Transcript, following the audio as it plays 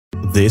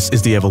This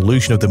is the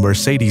evolution of the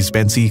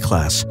Mercedes-Benz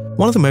E-Class,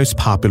 one of the most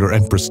popular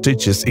and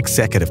prestigious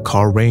executive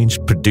car range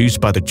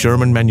produced by the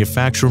German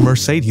manufacturer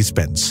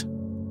Mercedes-Benz.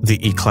 The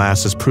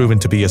E-Class has proven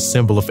to be a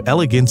symbol of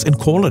elegance and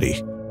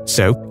quality,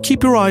 so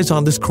keep your eyes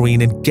on the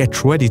screen and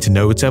get ready to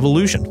know its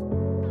evolution.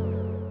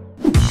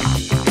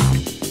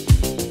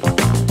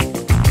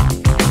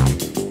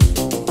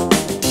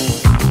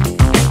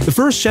 The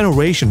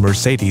first-generation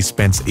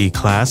Mercedes-Benz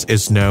E-Class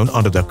is known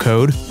under the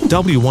code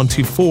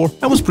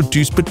W124 and was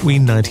produced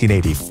between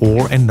 1984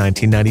 and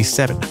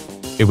 1997.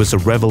 It was a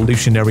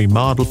revolutionary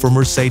model for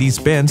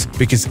Mercedes-Benz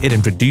because it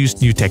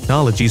introduced new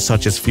technologies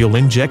such as fuel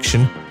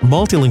injection,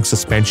 multi-link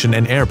suspension,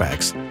 and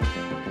airbags.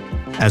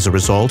 As a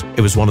result,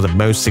 it was one of the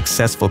most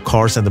successful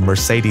cars in the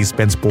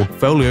Mercedes-Benz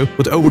portfolio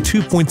with over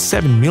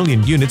 2.7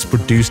 million units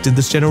produced in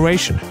this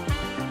generation.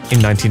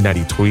 In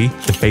 1993,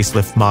 the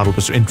facelift model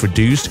was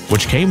introduced,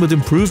 which came with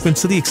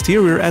improvements to the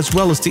exterior as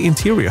well as the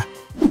interior.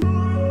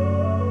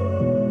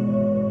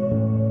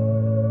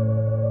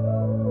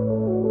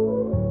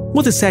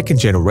 With the second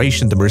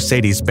generation, the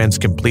Mercedes-Benz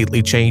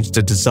completely changed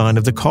the design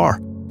of the car.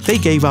 They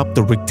gave up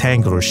the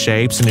rectangular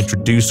shapes and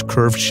introduced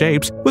curved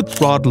shapes with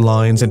broad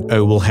lines and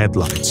oval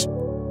headlights.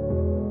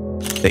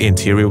 The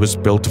interior was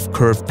built of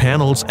curved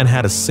panels and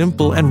had a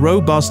simple and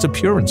robust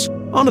appearance.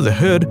 Under the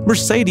hood,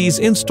 Mercedes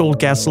installed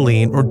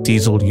gasoline or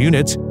diesel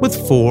units with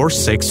 4,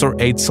 6, or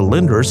 8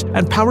 cylinders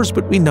and powers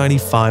between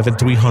 95 and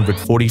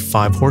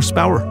 345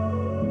 horsepower.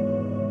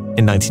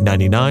 In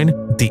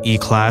 1999, the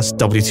E-Class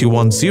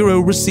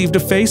W210 received a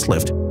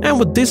facelift, and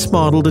with this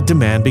model the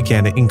demand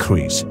began to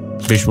increase.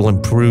 Visual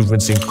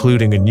improvements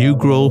including a new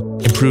grille,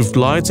 improved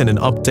lights, and an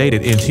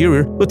updated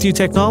interior with new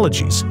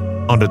technologies.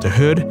 Under the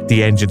hood,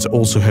 the engines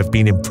also have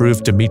been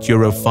improved to meet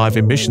Euro 5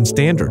 emission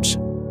standards.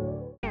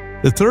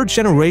 The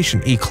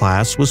third-generation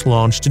E-Class was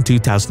launched in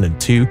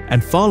 2002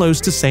 and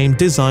follows the same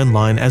design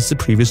line as the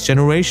previous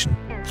generation,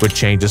 with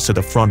changes to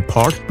the front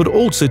part but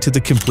also to the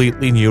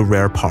completely new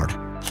rear part.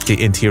 The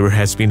interior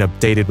has been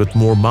updated with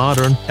more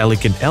modern,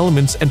 elegant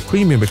elements and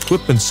premium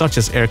equipment such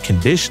as air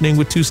conditioning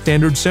with 2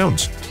 standard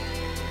zones.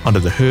 Under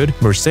the hood,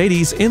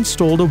 Mercedes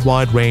installed a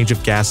wide range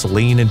of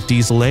gasoline and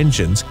diesel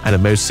engines, and the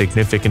most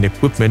significant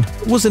equipment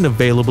was an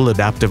available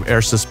adaptive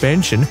air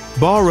suspension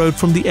borrowed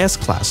from the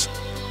S-Class.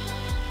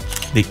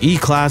 The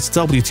E-Class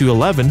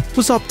W211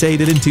 was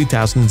updated in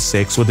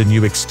 2006 with a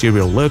new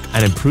exterior look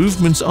and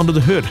improvements under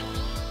the hood.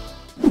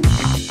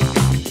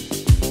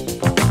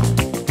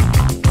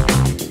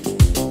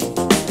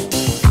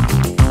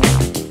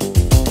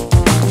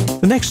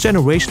 The next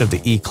generation of the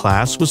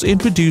E-Class was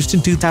introduced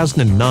in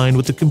 2009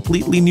 with a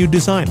completely new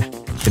design.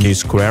 The new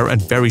square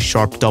and very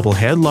sharp double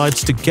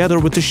headlights together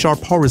with the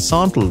sharp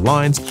horizontal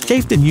lines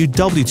gave the new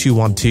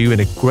W212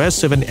 an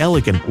aggressive and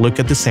elegant look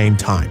at the same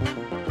time.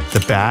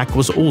 The back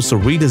was also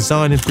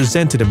redesigned and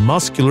presented a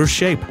muscular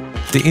shape.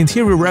 The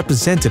interior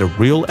represented a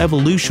real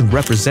evolution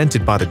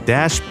represented by the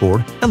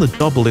dashboard and the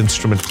double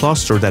instrument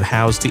cluster that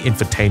housed the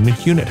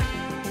infotainment unit.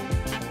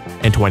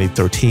 In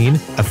 2013,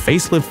 a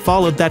facelift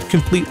followed that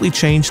completely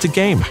changed the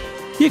game.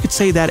 You could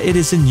say that it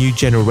is a new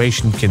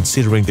generation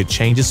considering the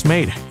changes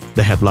made.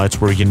 The headlights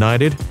were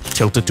united,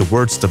 tilted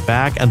towards the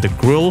back, and the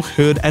grille,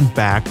 hood, and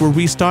back were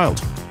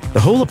restyled. The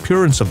whole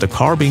appearance of the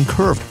car being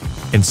curved.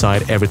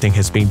 Inside, everything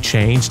has been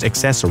changed,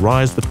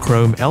 accessorized with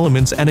chrome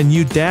elements and a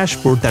new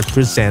dashboard that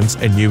presents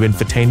a new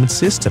infotainment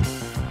system.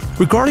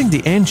 Regarding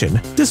the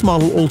engine, this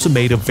model also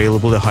made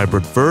available the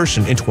hybrid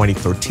version in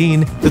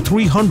 2013, the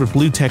 300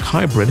 BlueTech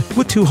Hybrid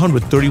with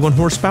 231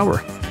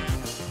 horsepower.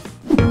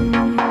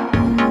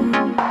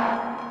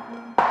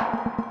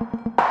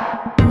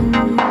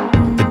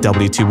 The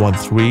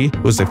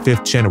W213 was the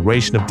 5th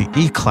generation of the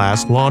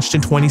E-Class launched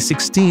in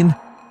 2016.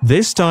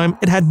 This time,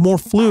 it had more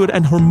fluid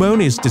and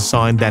harmonious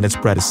design than its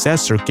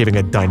predecessor, giving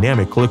a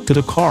dynamic look to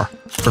the car.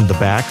 From the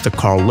back, the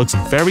car looks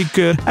very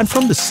good, and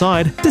from the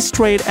side, the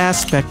straight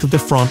aspect of the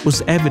front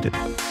was evident.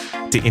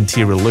 The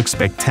interior looks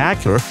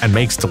spectacular and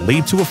makes the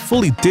leap to a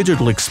fully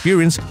digital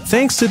experience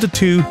thanks to the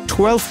 2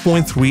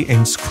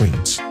 12.3-inch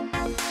screens.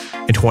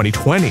 In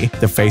 2020,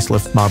 the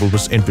facelift model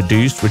was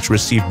introduced, which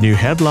received new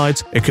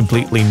headlights, a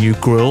completely new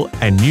grille,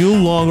 and new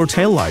longer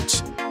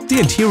taillights. The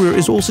interior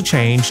is also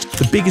changed,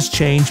 the biggest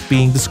change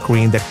being the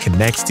screen that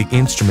connects the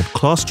instrument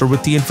cluster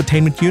with the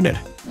infotainment unit.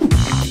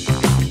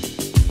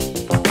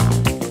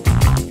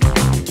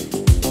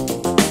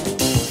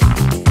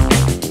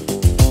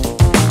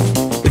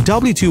 The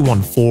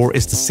W214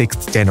 is the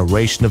 6th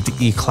generation of the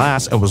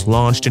E-Class and was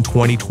launched in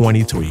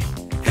 2023.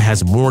 It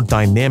has a more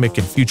dynamic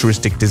and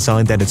futuristic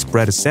design than its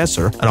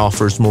predecessor and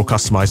offers more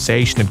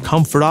customization and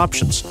comfort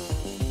options.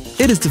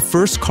 It is the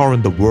first car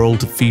in the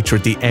world to feature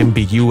the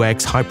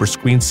MBUX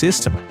Hyperscreen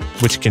system,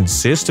 which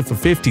consists of a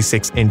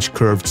 56-inch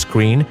curved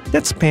screen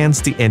that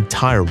spans the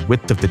entire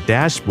width of the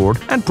dashboard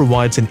and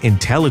provides an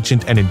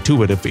intelligent and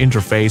intuitive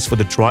interface for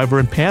the driver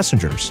and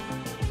passengers.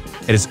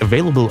 It is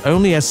available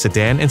only as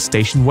sedan and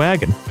station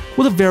wagon,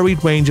 with a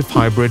varied range of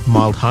hybrid,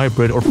 mild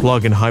hybrid, or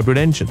plug-in hybrid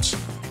engines.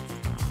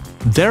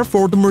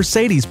 Therefore, the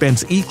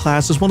Mercedes-Benz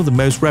E-Class is one of the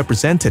most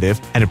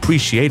representative and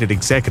appreciated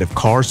executive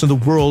cars in the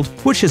world,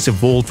 which has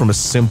evolved from a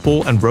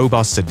simple and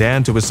robust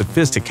sedan to a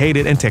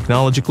sophisticated and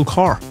technological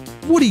car.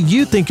 What do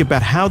you think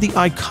about how the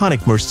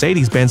iconic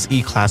Mercedes-Benz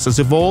E-Class has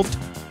evolved?